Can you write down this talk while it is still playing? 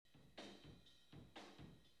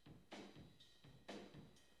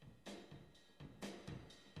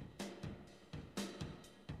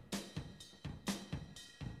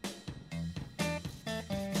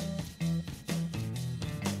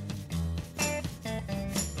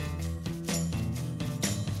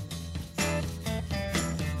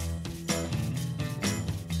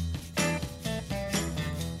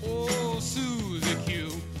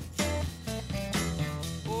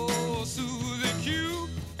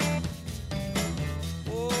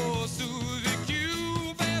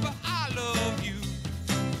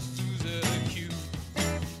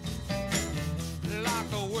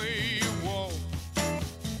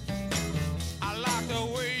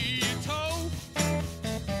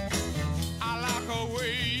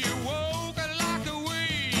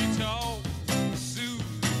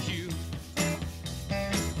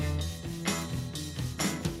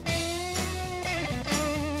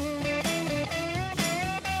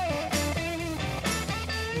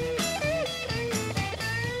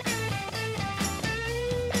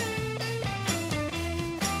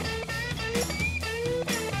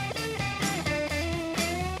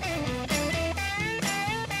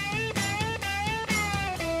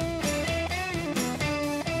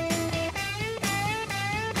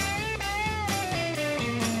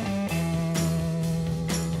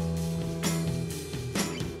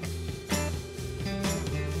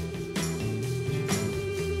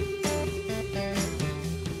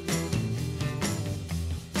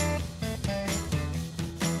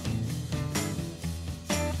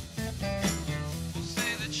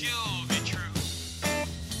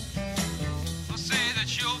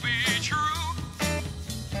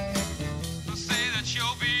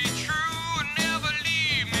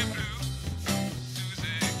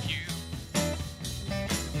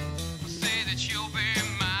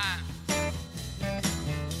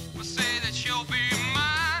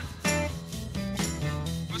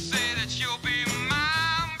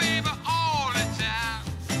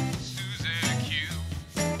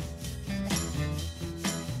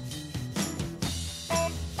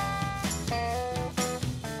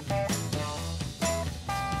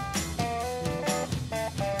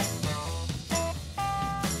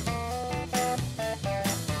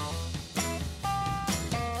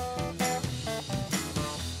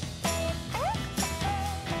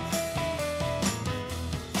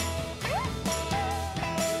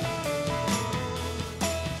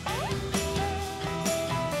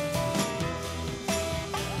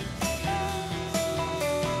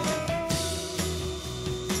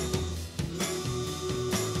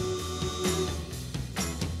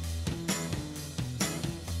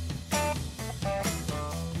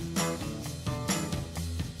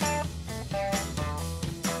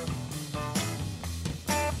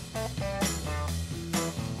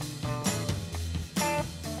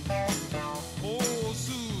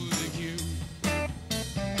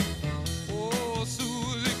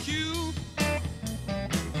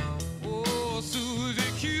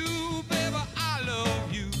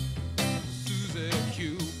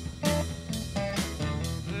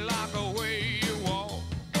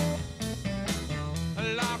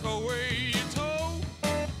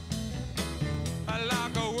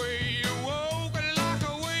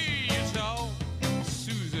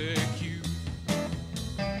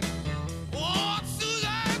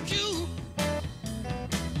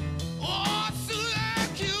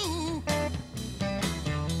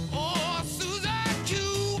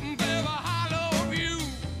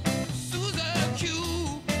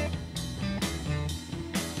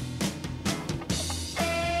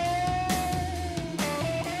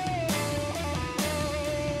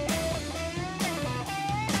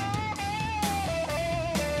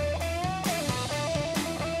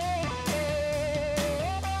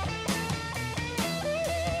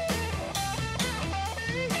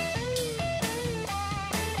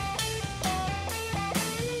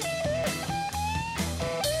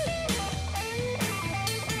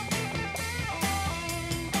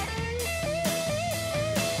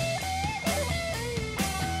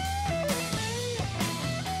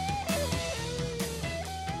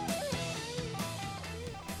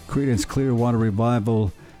Creedence Clearwater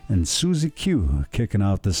Revival, and Susie Q kicking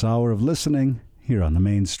out this hour of listening here on the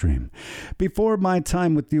mainstream. Before my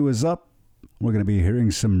time with you is up, we're going to be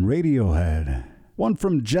hearing some Radiohead. One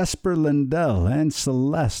from Jesper, Lindell, and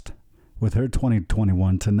Celeste with her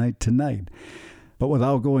 2021 Tonight. But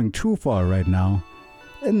without going too far right now,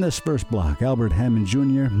 in this first block, Albert Hammond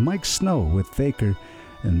Jr., Mike Snow with Faker,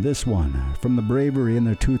 and this one from the Bravery in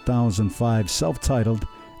their 2005 self-titled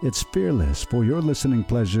It's Fearless, for your listening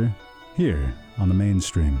pleasure here on the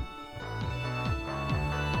mainstream.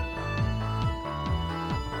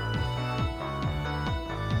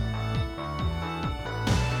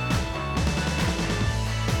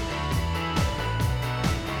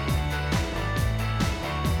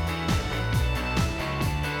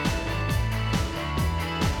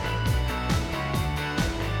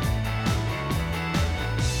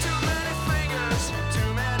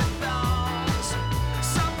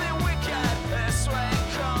 Something wicked, this way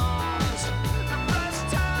comes. The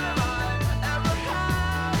best time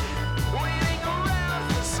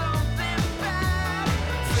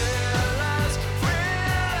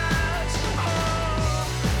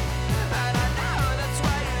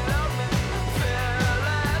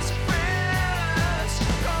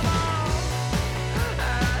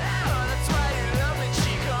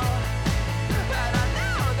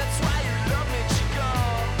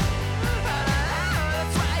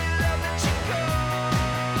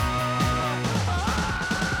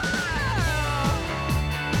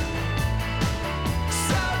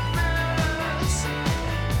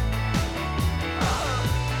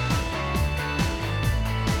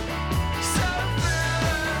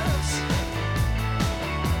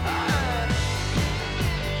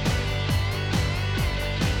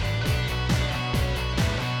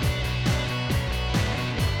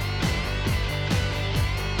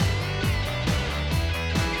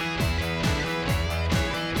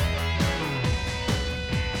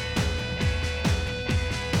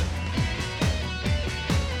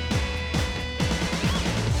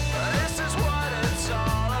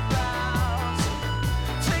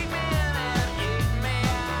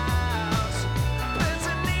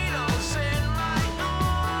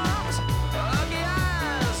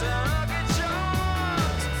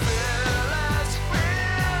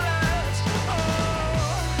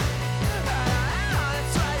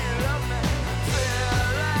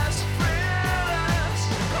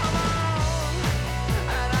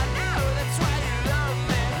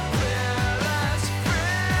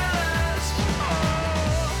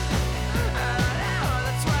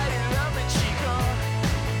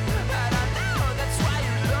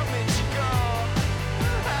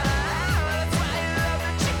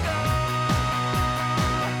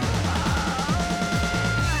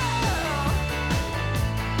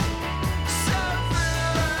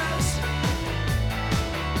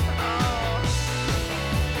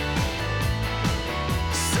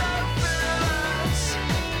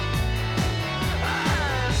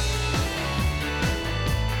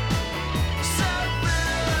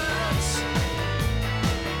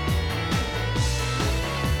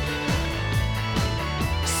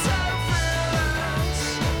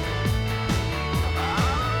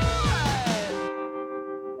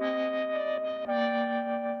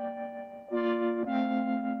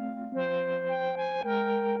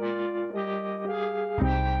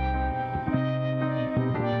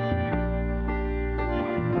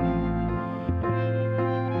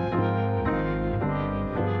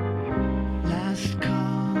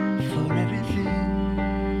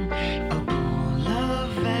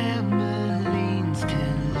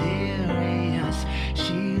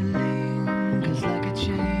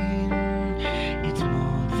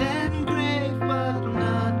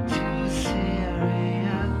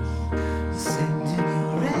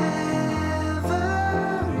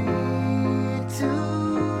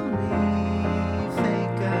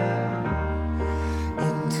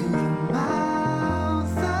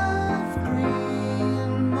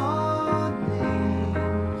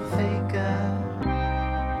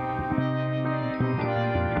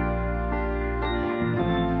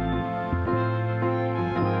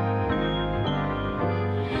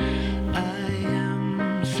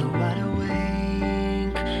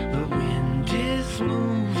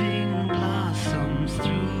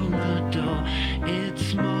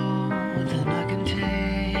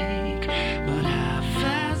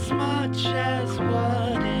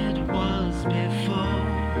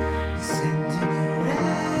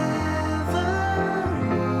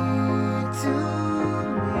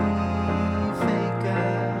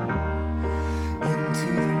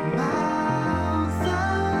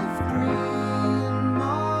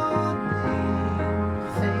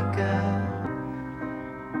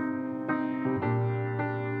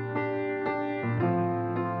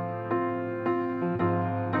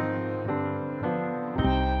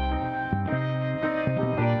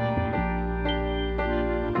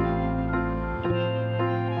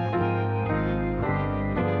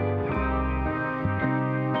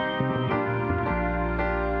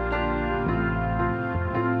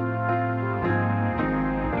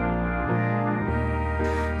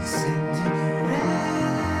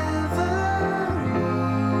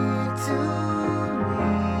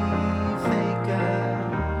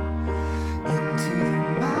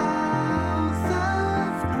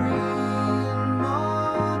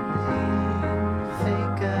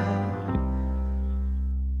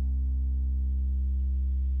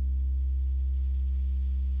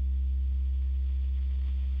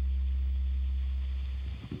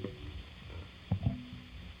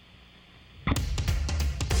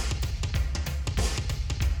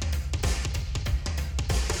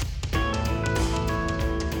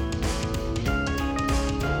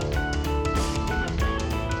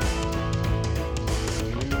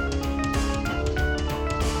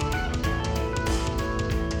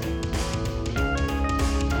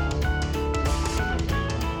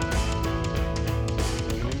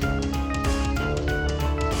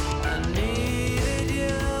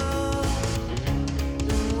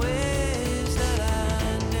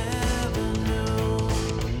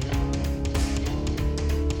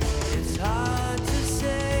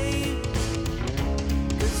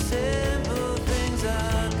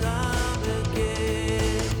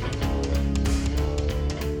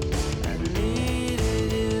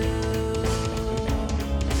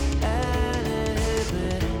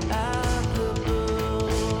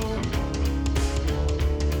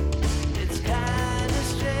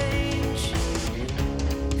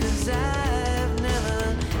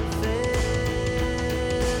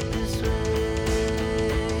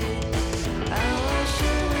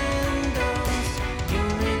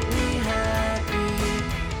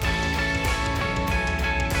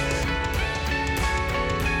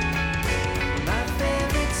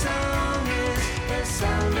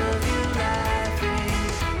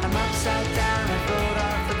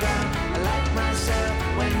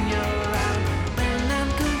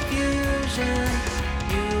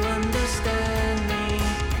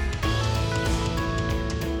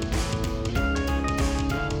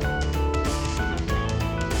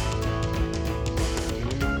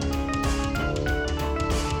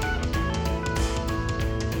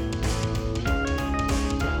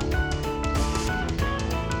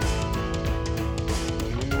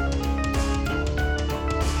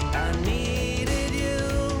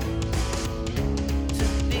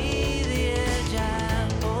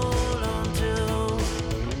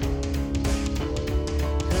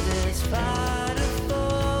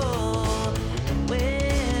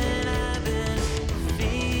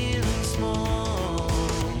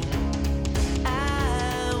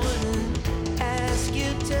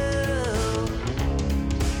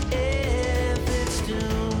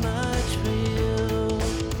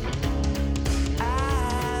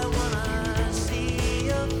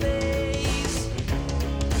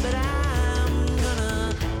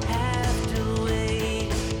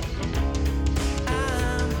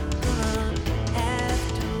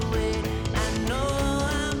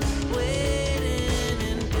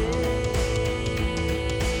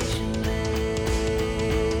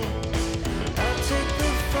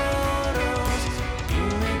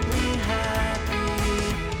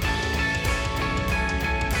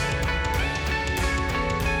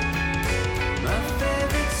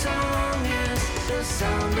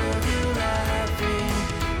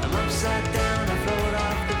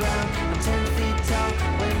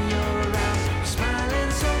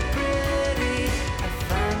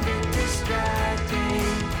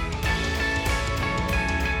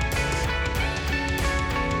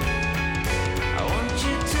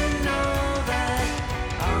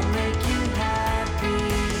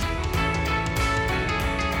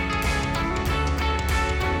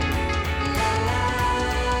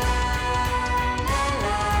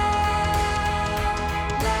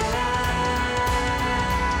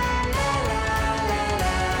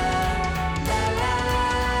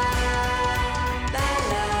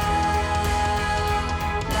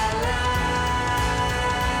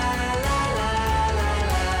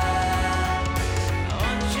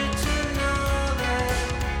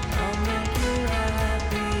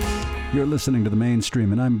You're listening to The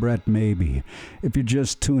Mainstream, and I'm Brett Maybe. If you're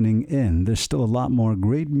just tuning in, there's still a lot more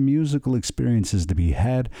great musical experiences to be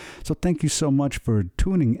had, so thank you so much for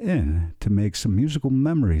tuning in to make some musical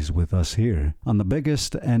memories with us here on the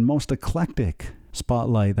biggest and most eclectic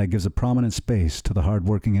spotlight that gives a prominent space to the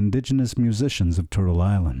hardworking indigenous musicians of Turtle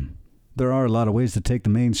Island. There are a lot of ways to take The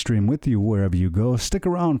Mainstream with you wherever you go. Stick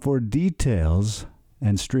around for details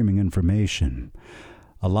and streaming information.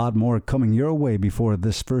 A lot more coming your way before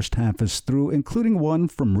this first half is through, including one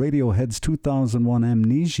from Radiohead's 2001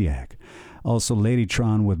 Amnesiac. Also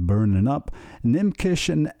Ladytron with Burnin' Up, Nimkish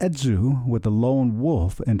and Edzi'u with the Lone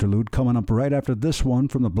Wolf interlude coming up right after this one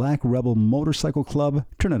from the Black Rebel Motorcycle Club.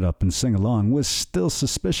 Turn it up and sing along with Still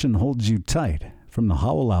Suspicion Holds You Tight from the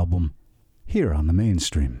Howl album, here on The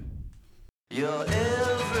Mainstream. You're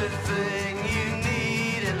everything you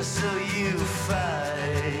need, and so you fight.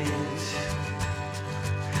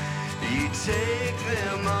 You take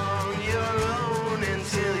them on your own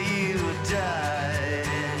until you die.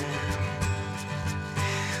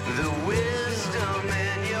 The wisdom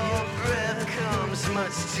in your breath comes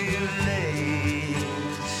much too late.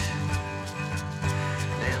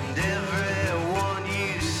 And everyone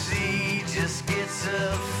you see just gets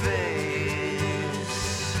a face.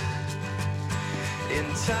 In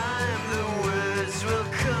time the words will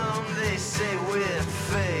come, they say with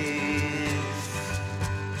faith.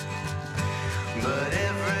 But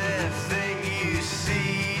everything you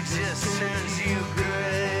see just turns you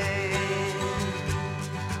gray.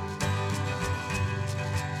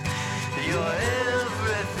 You're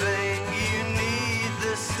everything you need,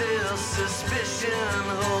 the still suspicion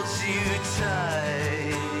holds you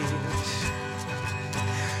tight.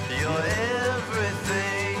 You're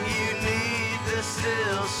everything you need, the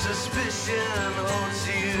still suspicion holds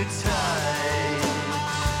you tight.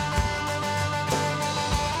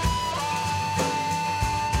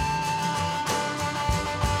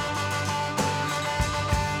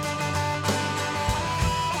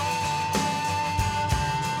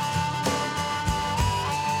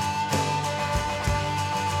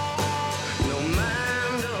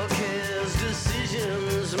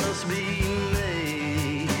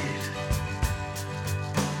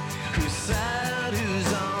 Whose side,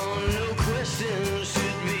 who's on, no question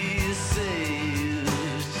should be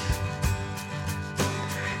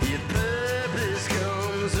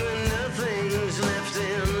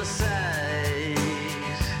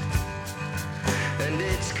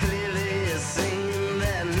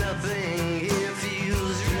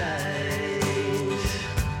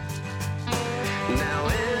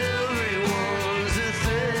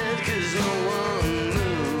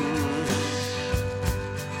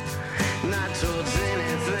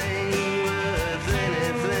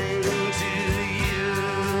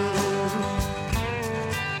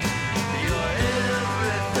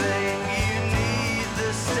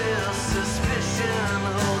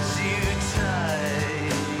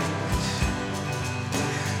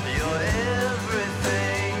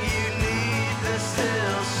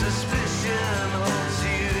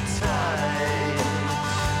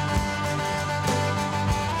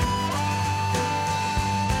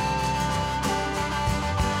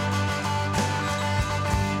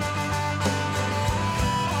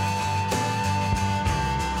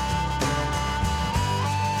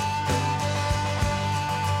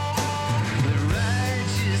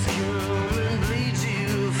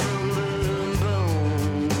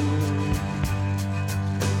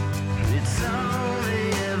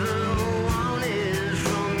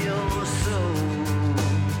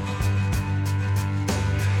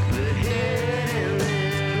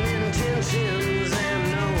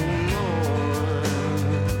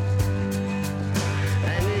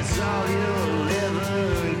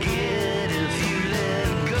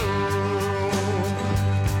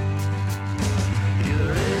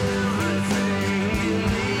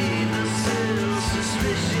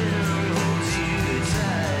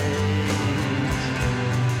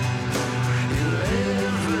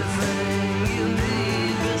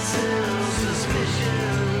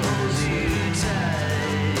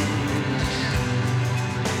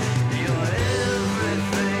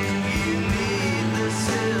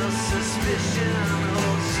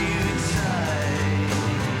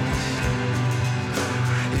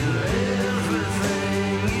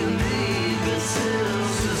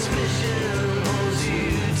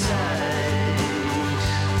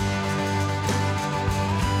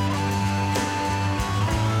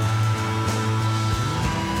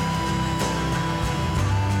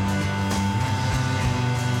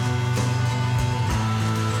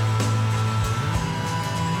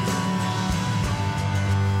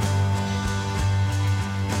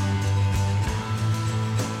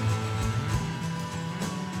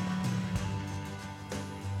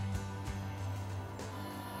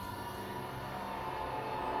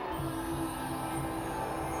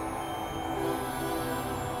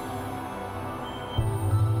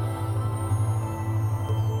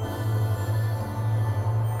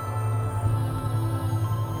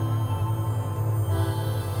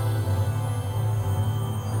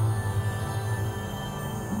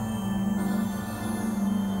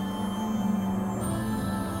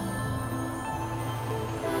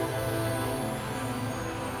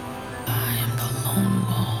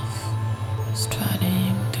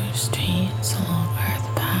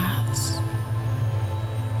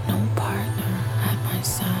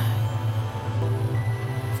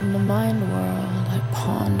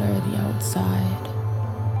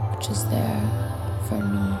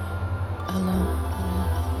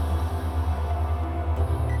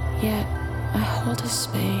Yet I hold a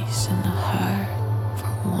space in the heart for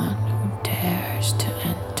one who dares to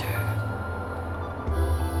enter.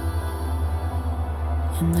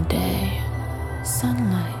 In the day,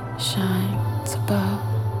 sunlight shines above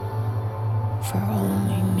for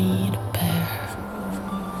only me to bear.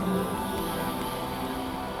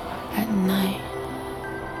 At night,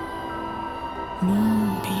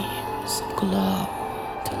 moonbeams glow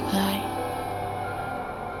to light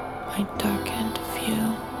my darkened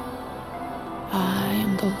view. I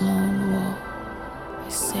am the lone wolf. I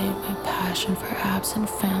save my passion for absent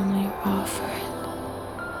family or offer it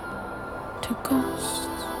to ghosts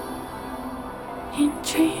in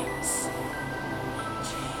dreams.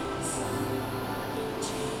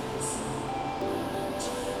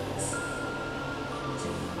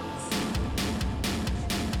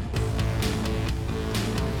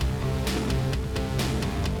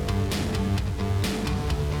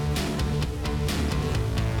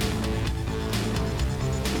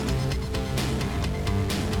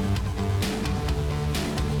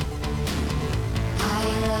 I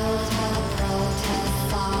wrote a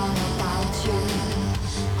protest song about you,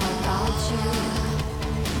 about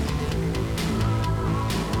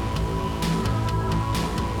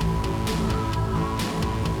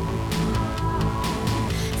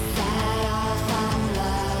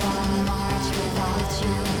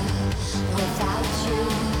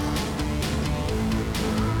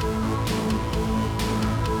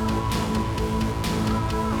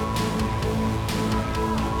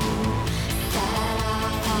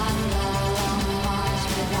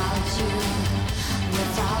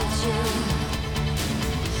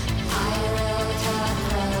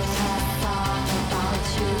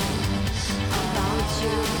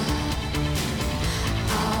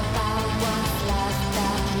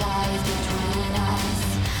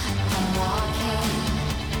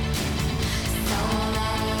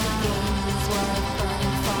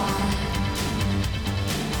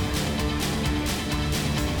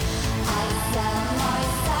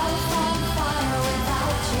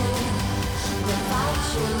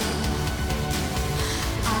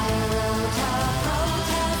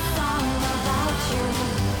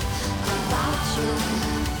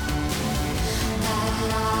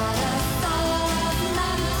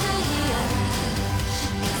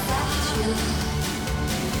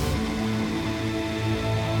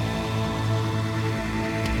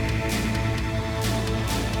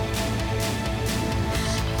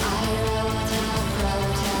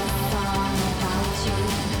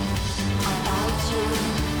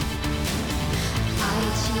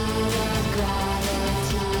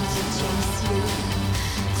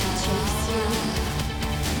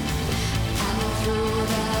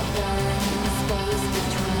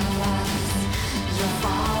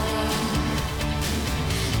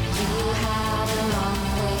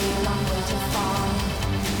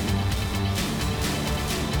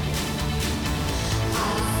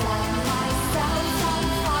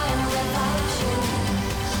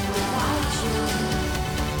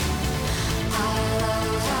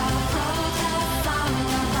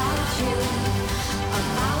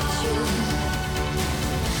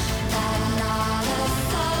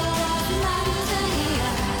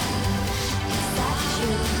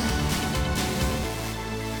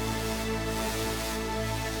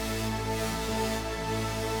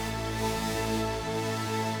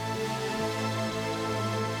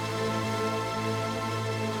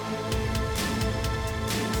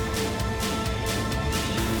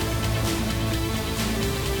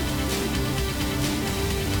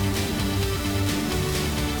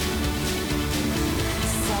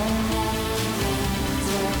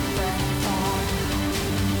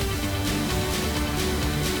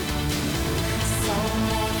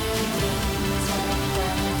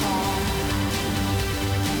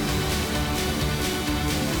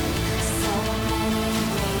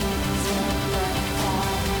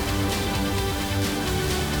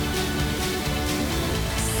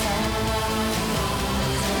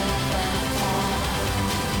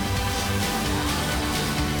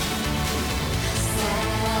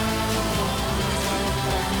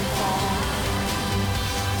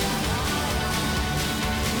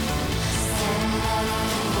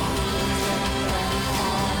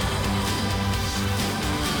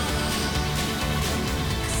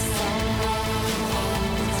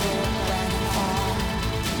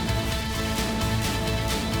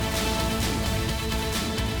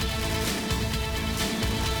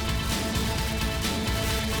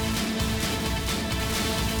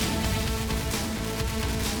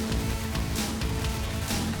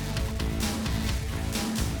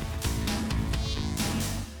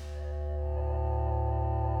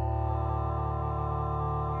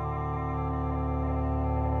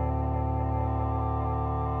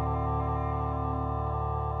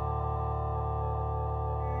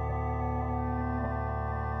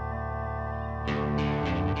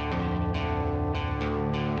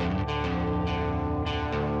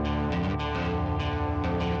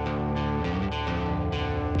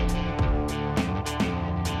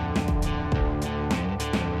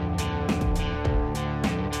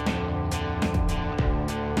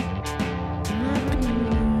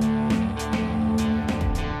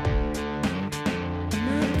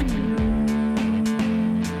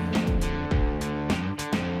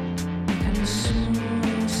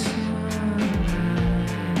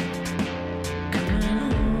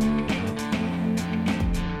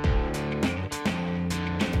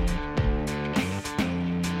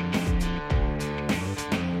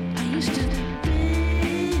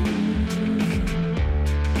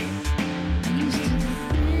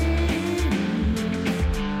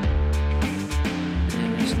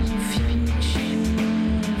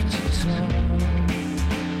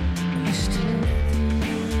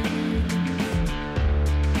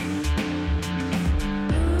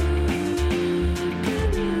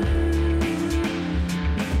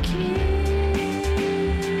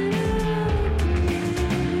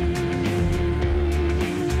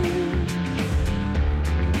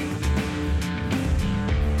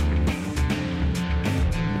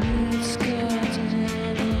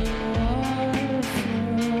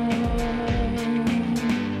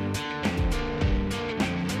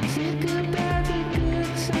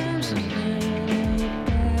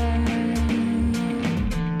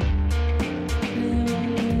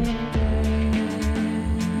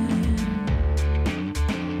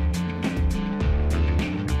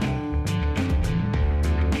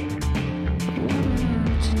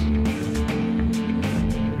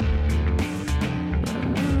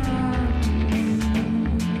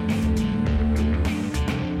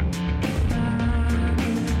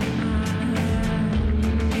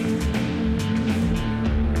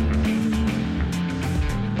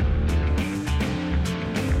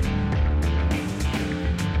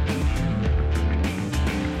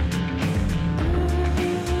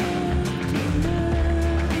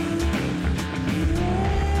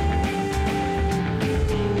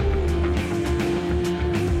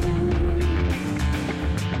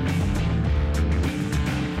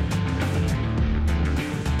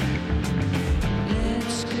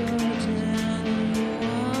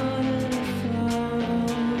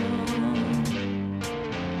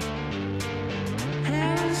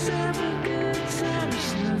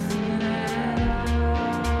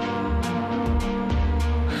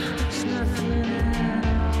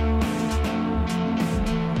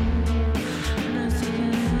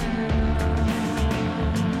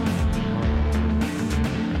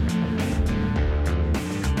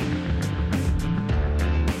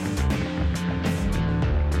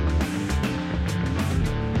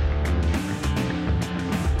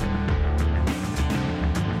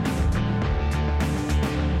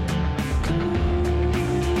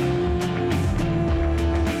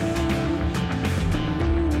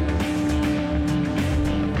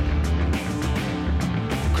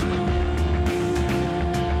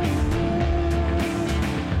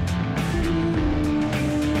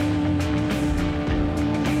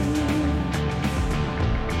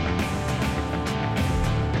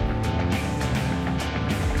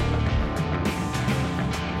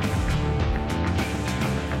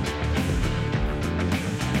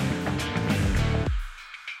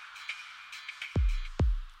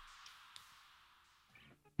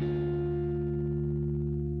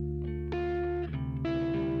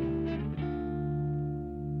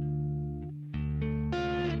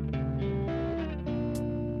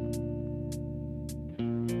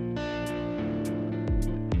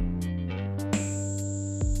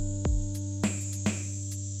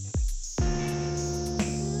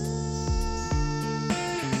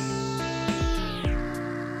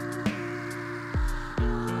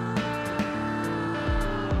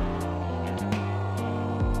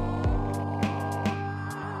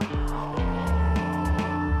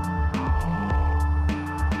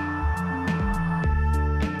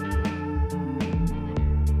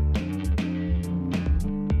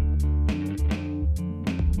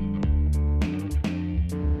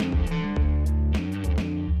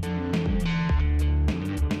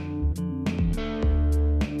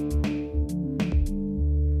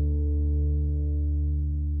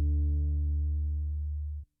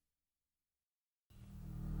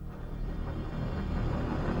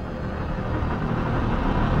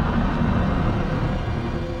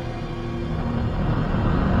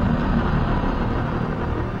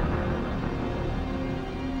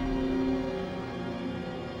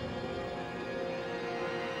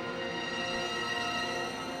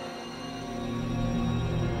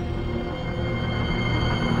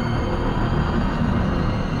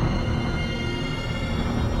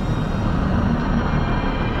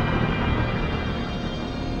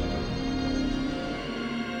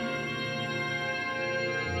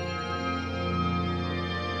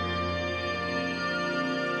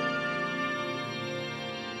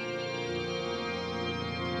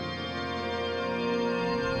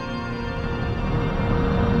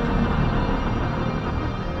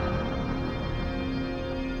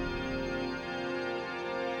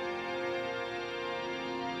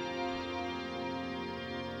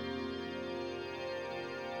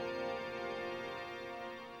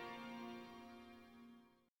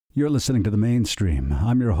You're listening to The Mainstream.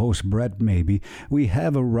 I'm your host, Brett Maybe. We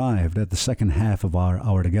have arrived at the second half of our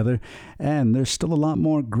hour together, and there's still a lot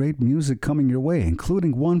more great music coming your way,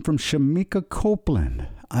 including one from Shamika Copeland.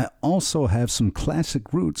 I also have some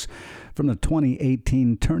classic roots from the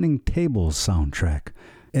 2018 Turning Tables soundtrack.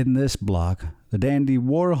 In this block, the dandy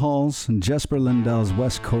Warhols and Jesper Lindell's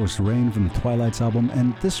Westcoast Rain from the Twilights album,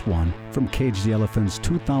 and this one from Cage the Elephant's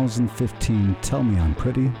 2015 Tell Me I'm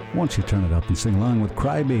Pretty. Won't you turn it up and sing along with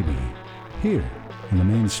Crybaby here in The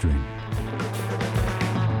Mainstream.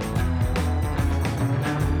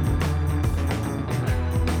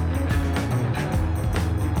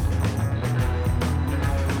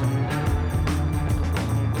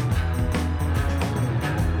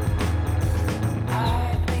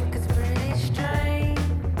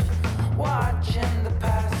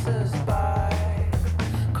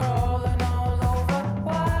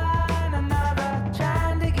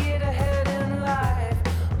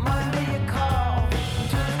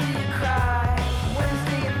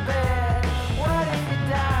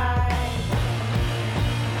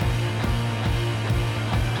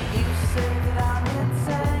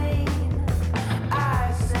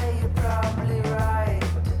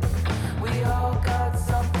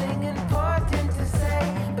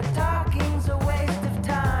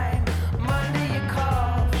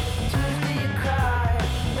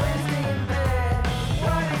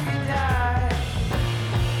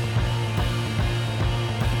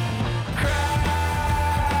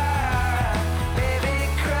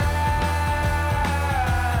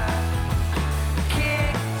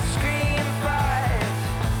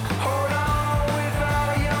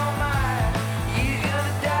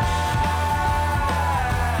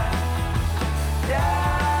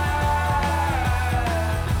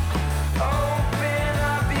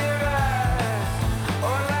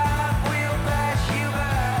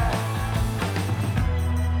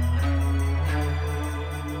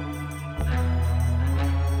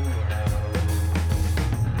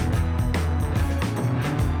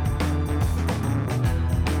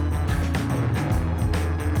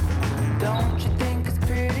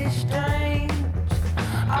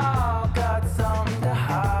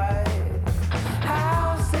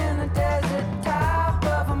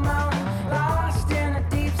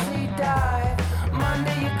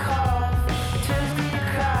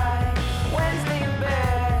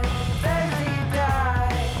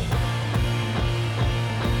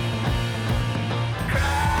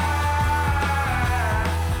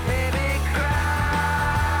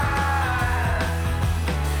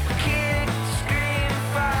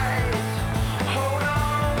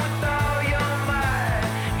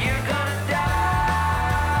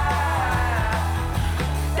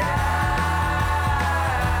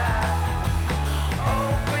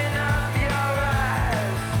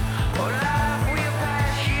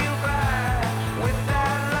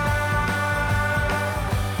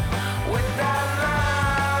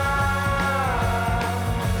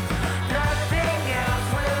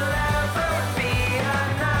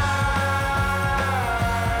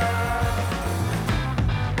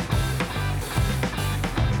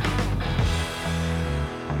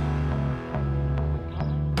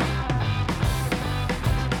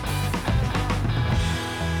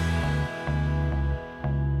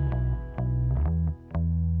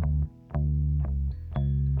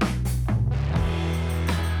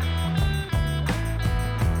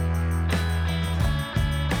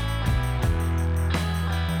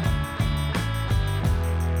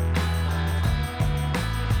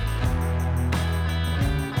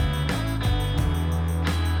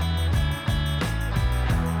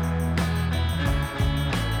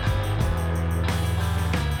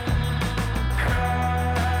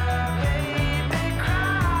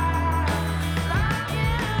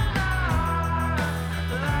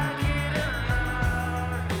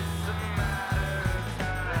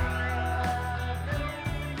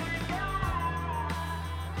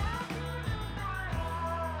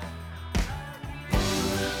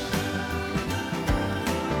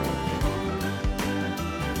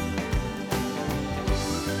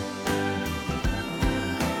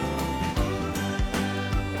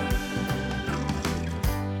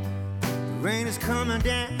 Rain is coming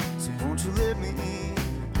down, so won't you let me in?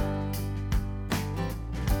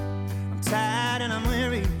 I'm tired and I'm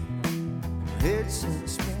weary, my head's in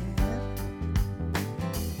spin.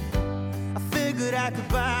 I figured I could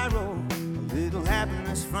borrow a little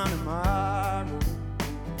happiness from tomorrow.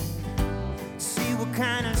 See what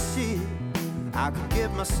kind of shit I could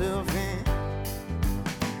get myself in.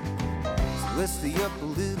 So let's stay up a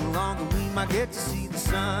little longer, we might get to see the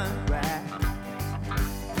sunrise.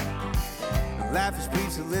 Life is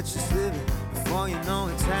brief, so let's just live it before you know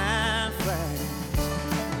it, time flies.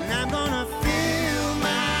 And I'm gonna fill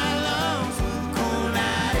my lungs with a cold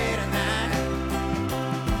night tonight.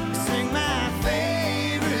 Sing my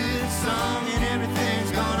favorite song and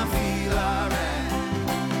everything's gonna feel alright.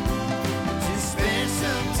 Just spend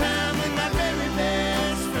some time with my very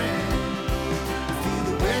best friend. Feel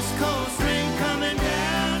the West Coast rain coming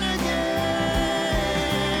down again.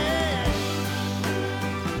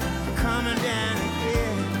 Coming down again.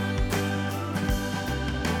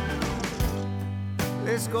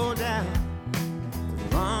 Let's go down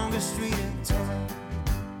the longest street in town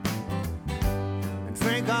and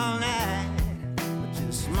drink all night, but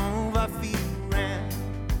just move our feet around.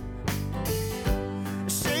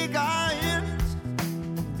 Shake our hips,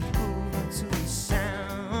 move to the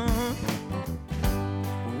sound.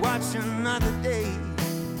 Watch another day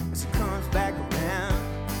as it comes back around.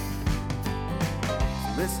 So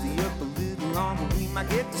let's stay up a little longer, we might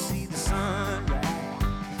get to see the sunrise.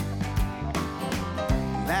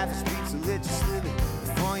 Life is sweet, so let you slip it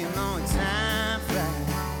before you know it, time flies.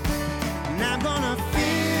 And I'm gonna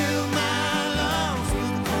fill my lungs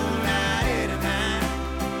with a cold night tonight.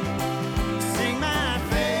 Sing my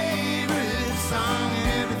favorite song and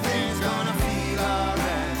everything's gonna feel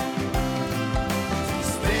alright.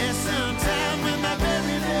 Just spend some time with my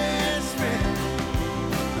very best friend.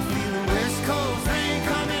 I feel the West Coast rain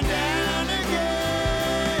coming down again.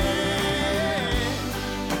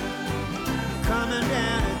 Coming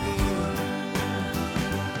down again.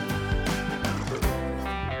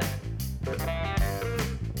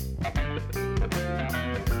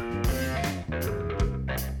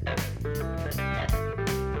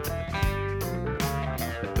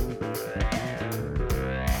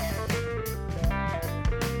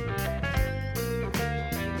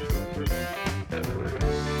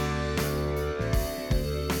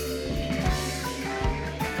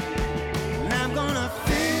 And I'm gonna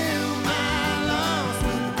fill my lungs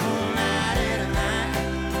with a cold night tonight.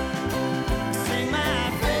 Sing my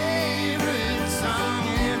favorite song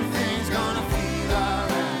and everything's gonna feel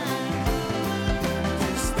alright.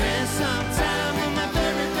 Just spend some time with my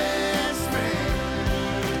very best friend.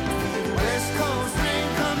 Feel the West Coast rain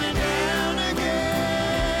coming down again.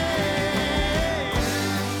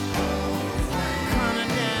 Coming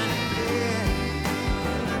down again.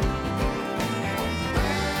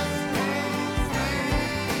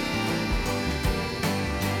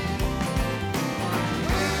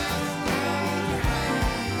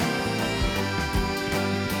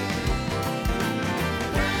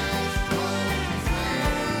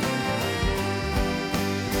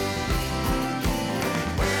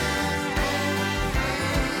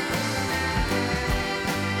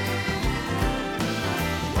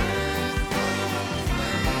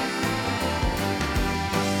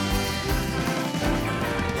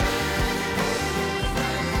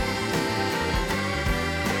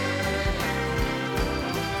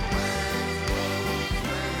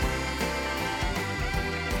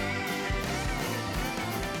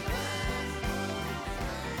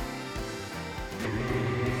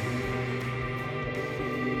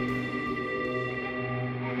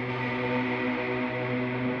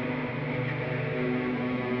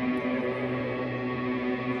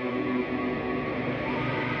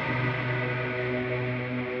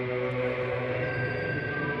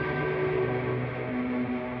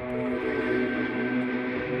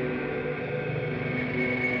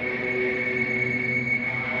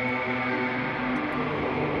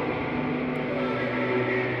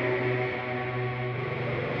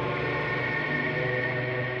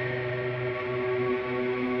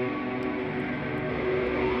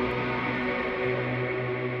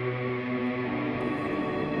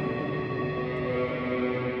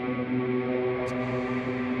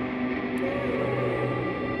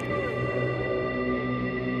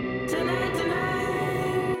 Tonight,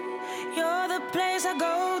 tonight, you're the place I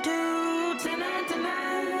go to. Tonight,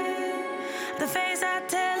 tonight, the face I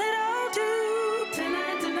tell it all to.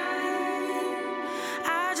 Tonight, tonight,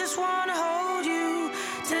 I just wanna hold you.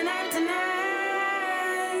 Tonight, tonight,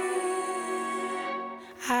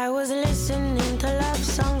 I was listening to love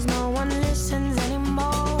songs no one listens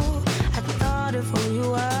anymore. I thought of who you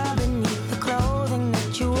were beneath the clothing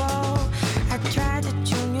that you wore. I tried to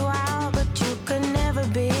tune you out, but you could never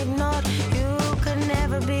be ignored. You could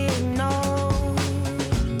never be ignored.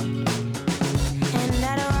 And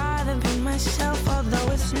I'd rather be myself,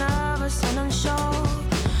 although it's nervous and unsure.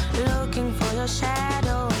 Looking for your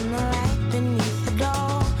shadow in the light beneath the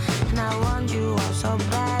door. And I want you all so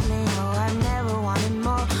badly. Oh, I've never wanted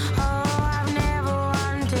more. Oh, I've never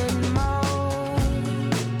wanted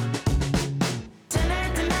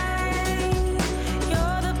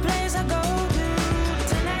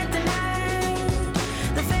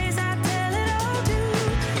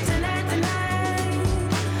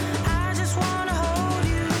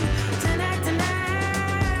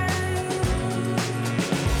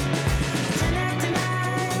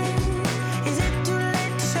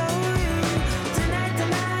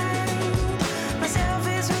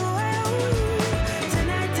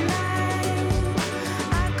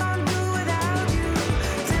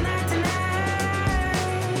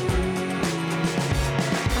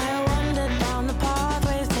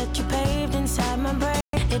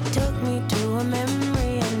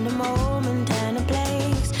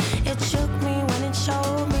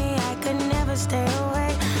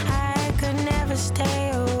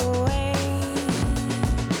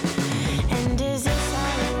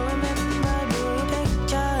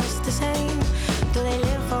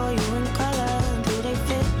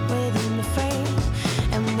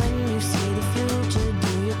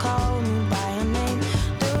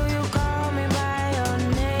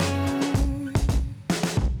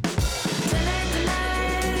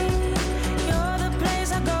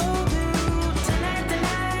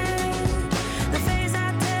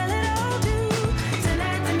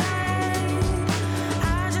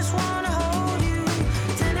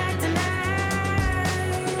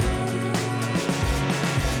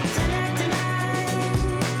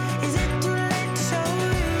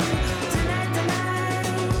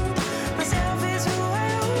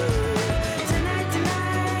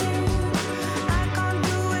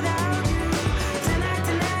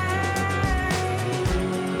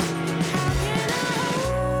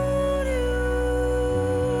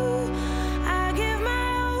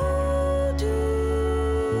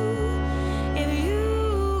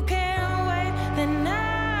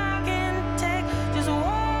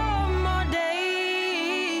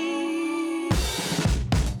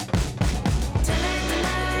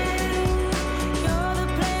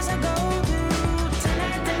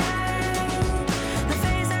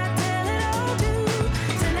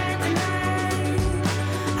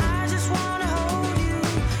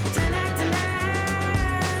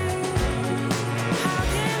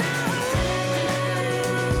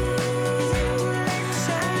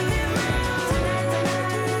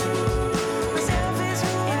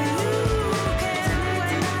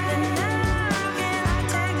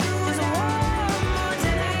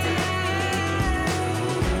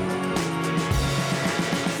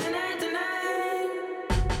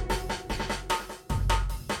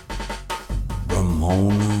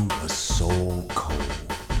Mona was so cold.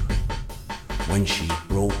 When she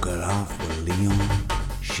broke it off with Leon,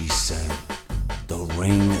 she said, "The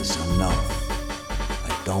ring is enough.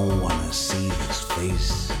 I don't want to see his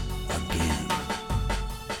face again."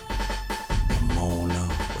 Mona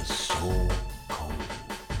was so cold.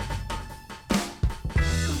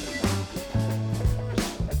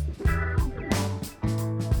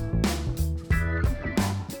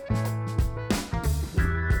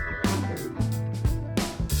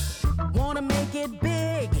 Wanna make it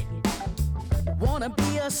big, wanna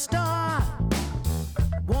be a star,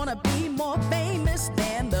 wanna be more famous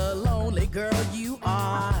than the lonely girl you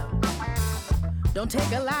are. Don't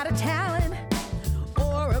take a lot of talent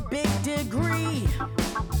or a big degree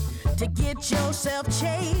to get yourself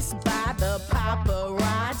chased by the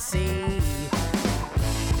paparazzi.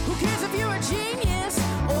 Who cares if you're a genius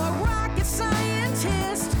or a rocket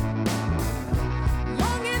scientist?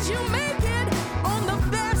 Long as you make it on the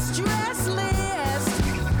best dress list.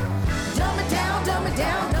 Dumb it down, dumb it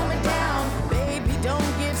down, dumb it down. Baby,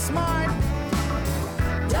 don't get smart.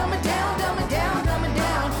 Dumb it down, dumb it down, dumb it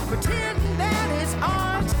down. Pretend that it's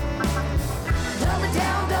art. Dumb it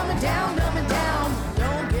down, dumb it down, dumb it down.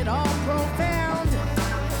 Don't get all profound.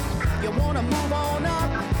 You wanna move on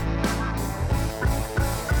up.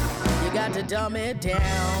 You got to dumb it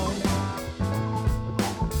down.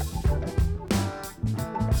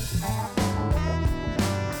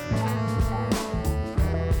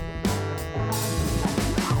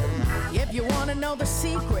 If you wanna know the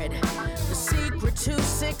secret to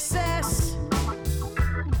success,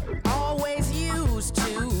 always use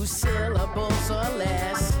 2 syllables or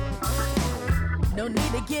less. No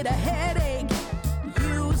need to get a headache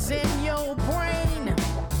using your brain.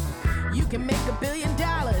 You can make $1 billion,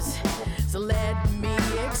 so let me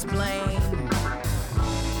explain.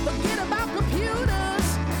 Forget about computers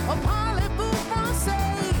or parlez-vous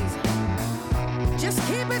français. Just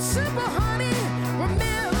keep it simple, honey.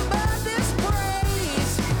 Remember this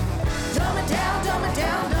phrase. Dumb it down, dumb it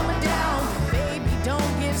down, dumb it down. Baby,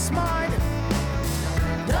 don't get smart.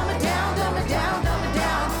 Dumb it down, dumb it down, dumb it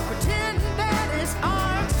down. Pretend that it's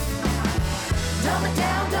art. Dumb it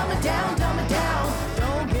down, dumb it down, dumb it down.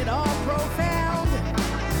 Don't get all profound.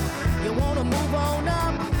 You wanna move on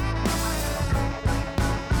up.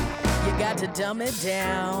 You got to dumb it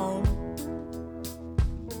down.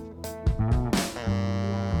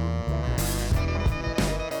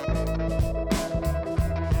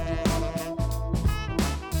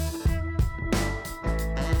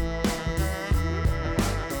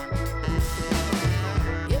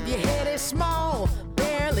 Small,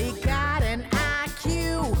 barely got an IQ.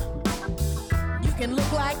 You can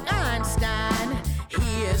look like Einstein.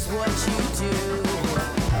 Here's what you do.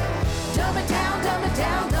 Dumb it down, dumb it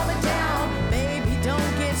down, dumb it down. Baby,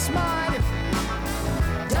 don't get smart.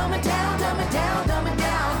 Dumb it down, dumb it down, dumb it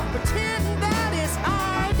down. Pretend that it's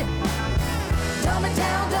art. Dumb it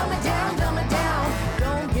down, dumb it down, dumb it down.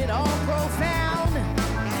 Don't get all profound.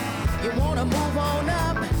 You wanna move on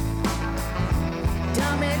up.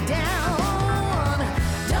 Dumb it down.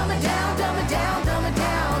 Dumb it down, dumb it down, dumb it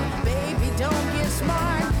down. Baby, don't get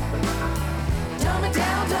smart. Dumb it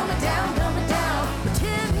down, dumb it down, dumb it down.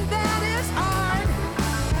 Pretend that it's art.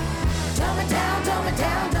 Dumb it down, dumb it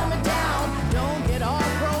down, dumb it down. Don't get all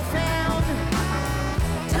profound.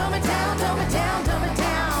 Dumb it down, dumb it down, dumb it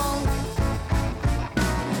down.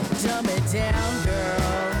 Dumb it down,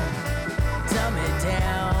 girl. Dumb it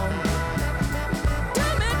down.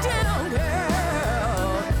 Dumb it down,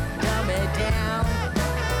 girl. Dumb it down.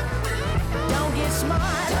 Don't get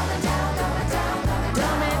smart. Dumb it down, dumb it down,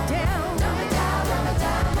 dumb it down. Dumb it down, dumb it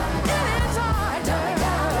down, dumb it down. It is hard. Dumb it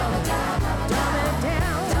down, dumb it down,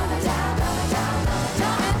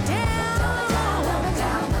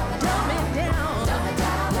 dumb it down. Dumb it down, dumb it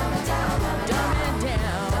down, dumb it down. Dumb it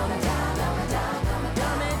down, dumb it down, dumb it down. Dumb it down, dumb it down,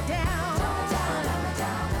 dumb it down. Dumb it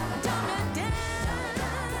down, dumb it down, dumb it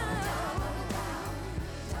down.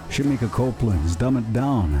 Shamika Copeland's Dumb It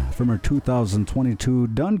Down from her 2022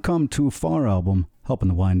 Done Come Too Far album, helping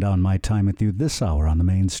to wind down my time with you this hour on the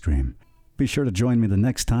mainstream. Be sure to join me the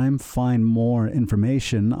next time, find more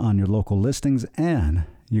information on your local listings, and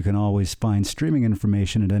you can always find streaming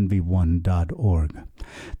information at nv1.org.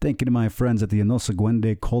 Thank you to my friends at the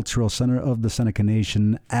Inosagwende Cultural Center of the Seneca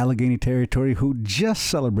Nation, Allegheny Territory, who just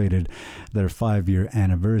celebrated their 5-year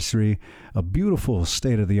anniversary. A beautiful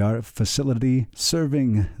state-of-the-art facility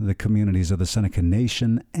serving the communities of the Seneca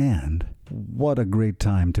Nation, and what a great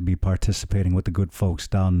time to be participating with the good folks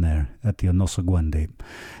down there at the Inosagwende.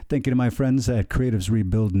 Thank you to my friends at Creatives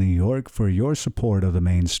Rebuild New York for your support of the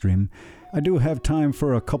mainstream. I do have time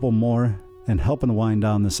for a couple more. And helping to wind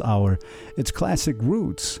down this hour, it's classic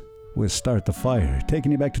Roots with Start the Fire,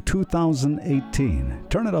 taking you back to 2018.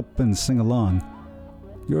 Turn it up and sing along.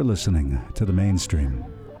 You're listening to the mainstream.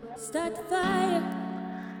 Start the fire,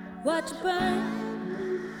 watch it burn.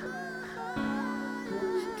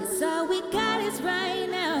 'Cause all we got is right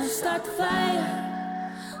now. Start the fire,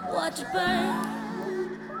 watch it burn.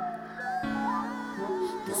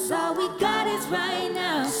 'Cause all we got is right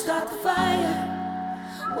now. Start the fire,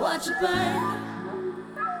 watch it burn.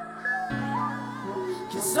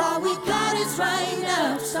 'Cause all we got is right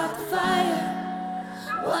now. Start the fire,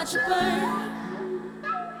 watch it burn.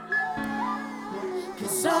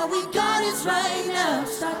 'Cause all we got is right now.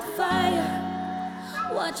 Start the fire,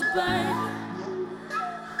 watch it burn.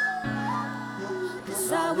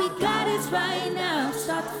 'Cause all we got is right now.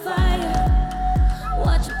 Start the fire,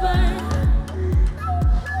 watch it burn.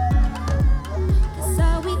 'Cause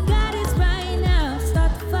all we got is right now.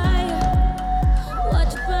 Start the fire,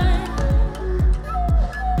 watch it burn.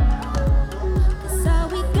 'Cause all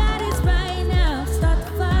we got is right now. Start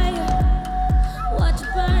the fire, watch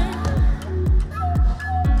it burn.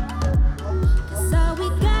 'Cause all we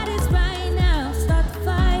got is right now. Start the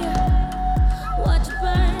fire, watch it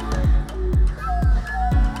burn.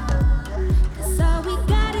 'Cause all we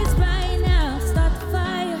got is right now. Start the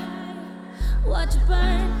fire, watch it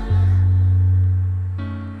burn.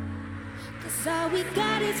 'Cause all we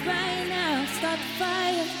got is right now. Start the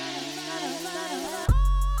fire.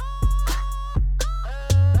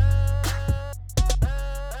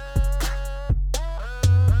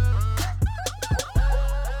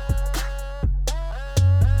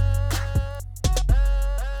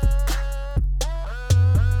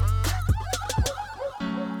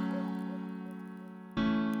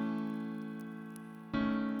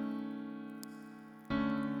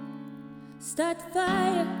 Start the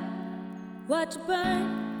fire, watch it burn.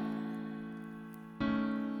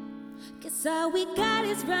 'Cause all we got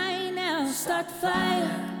is right now. Start the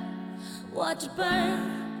fire, watch it burn.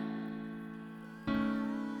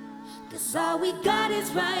 'Cause all we got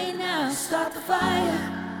is right now. Start the fire,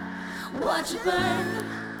 watch it burn.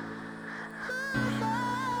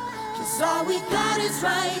 'Cause all we got is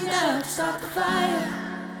right now. Start the fire,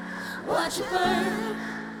 watch it burn.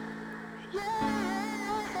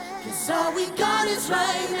 'Cause all we got is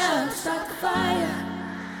right now. Start the fire,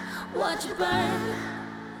 watch it burn.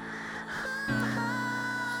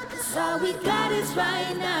 'Cause all we got is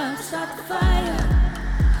right now. Start the fire,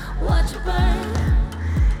 watch it burn.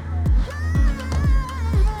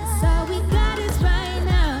 'Cause all we got is right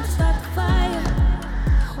now. Start the fire,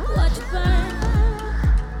 watch it burn.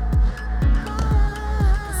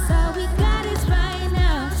 'Cause all we got is right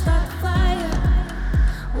now. Start the fire,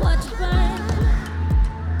 watch it burn.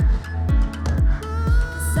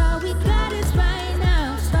 All we got is right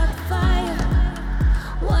now. Start the fire,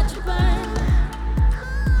 watch it burn.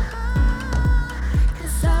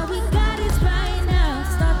 'Cause all we got is right now.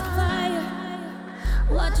 Start the fire,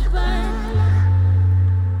 watch it burn.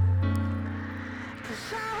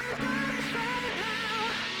 'Cause all we got is right now.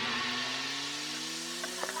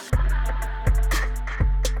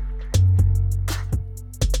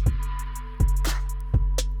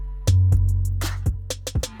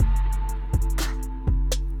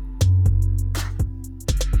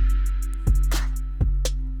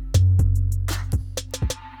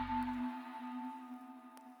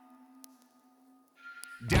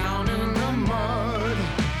 Down in the mud,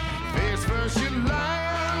 face first you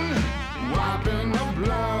land, wiping the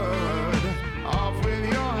blood off with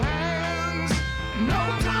your hands. No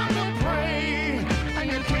time to pray,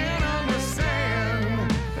 and you can't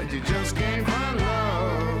understand that you just can't find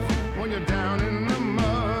love when you're down in the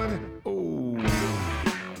mud. Oh,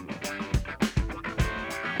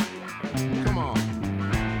 come on.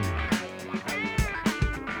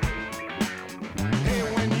 Hey,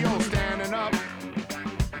 when you're standing up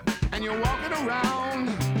and you're walking around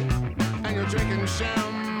and you're drinking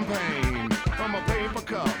champagne from a paper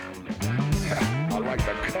cup. I like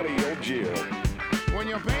the cut of your jib. When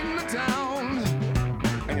you're painting the town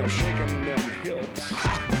And you're shaking them hips.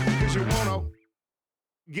 'cause you wanna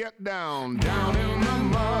get down, down in the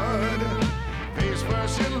mud. Face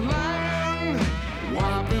first you land,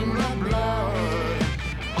 wiping the blood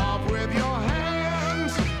off with your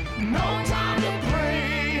hands. No time to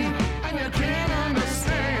pray, and you can't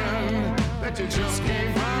understand that you just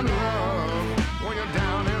can't find love when you're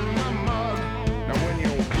down in the mud. Now when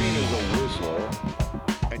you're clean as a whistle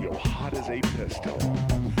and you're hot as a pistol,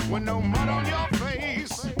 With no mud on your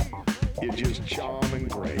face, you're just charm and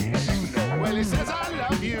grace. well he says I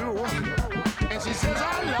love you, and she says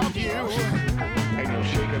I love you, And you're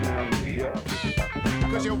shaking them hips.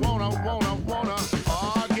 'cause you wanna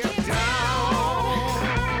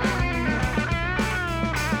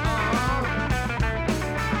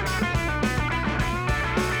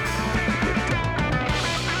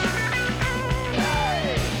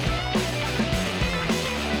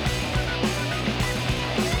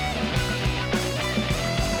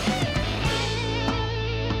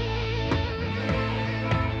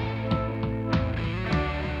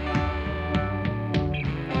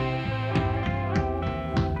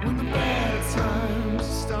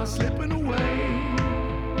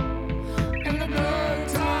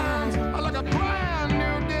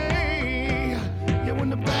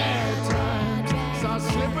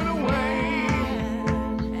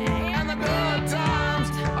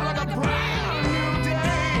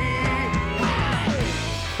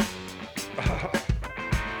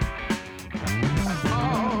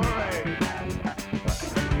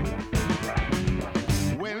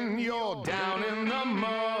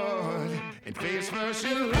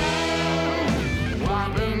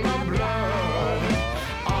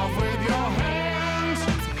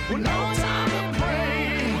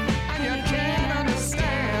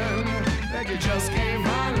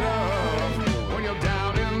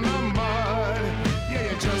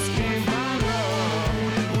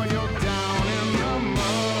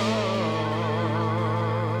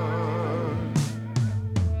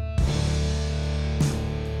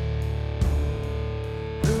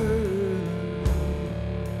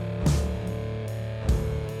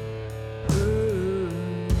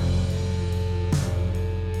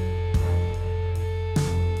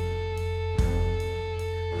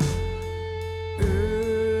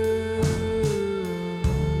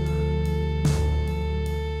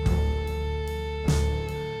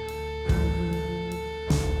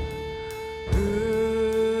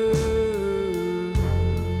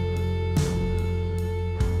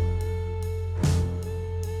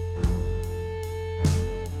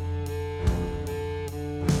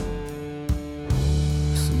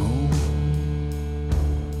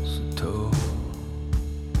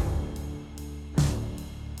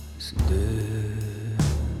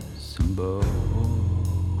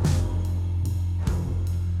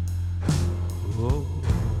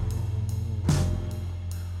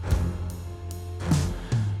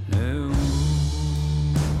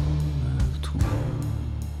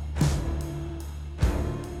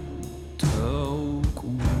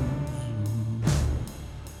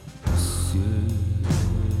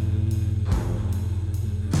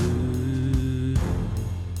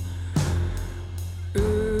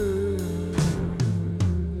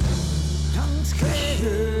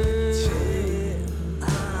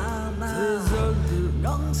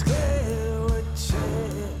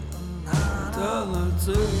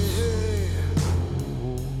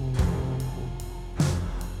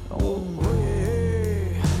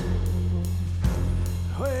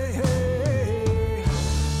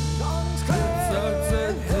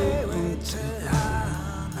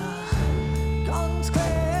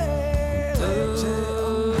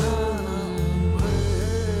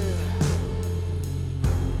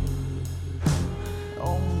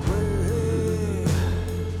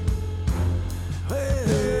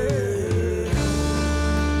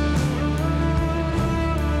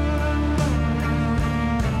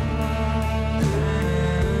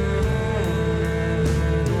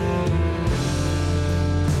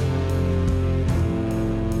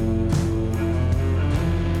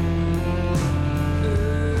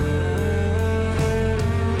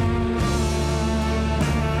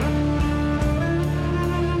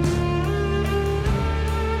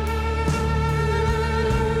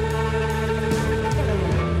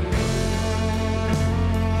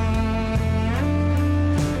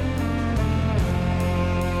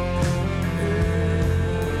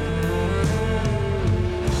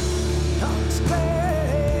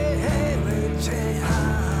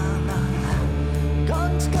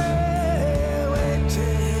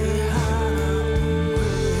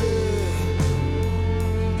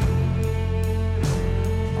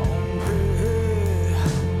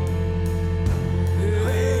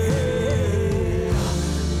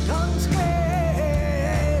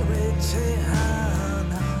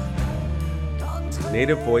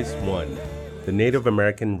Native Voice One, the Native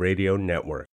American Radio Network.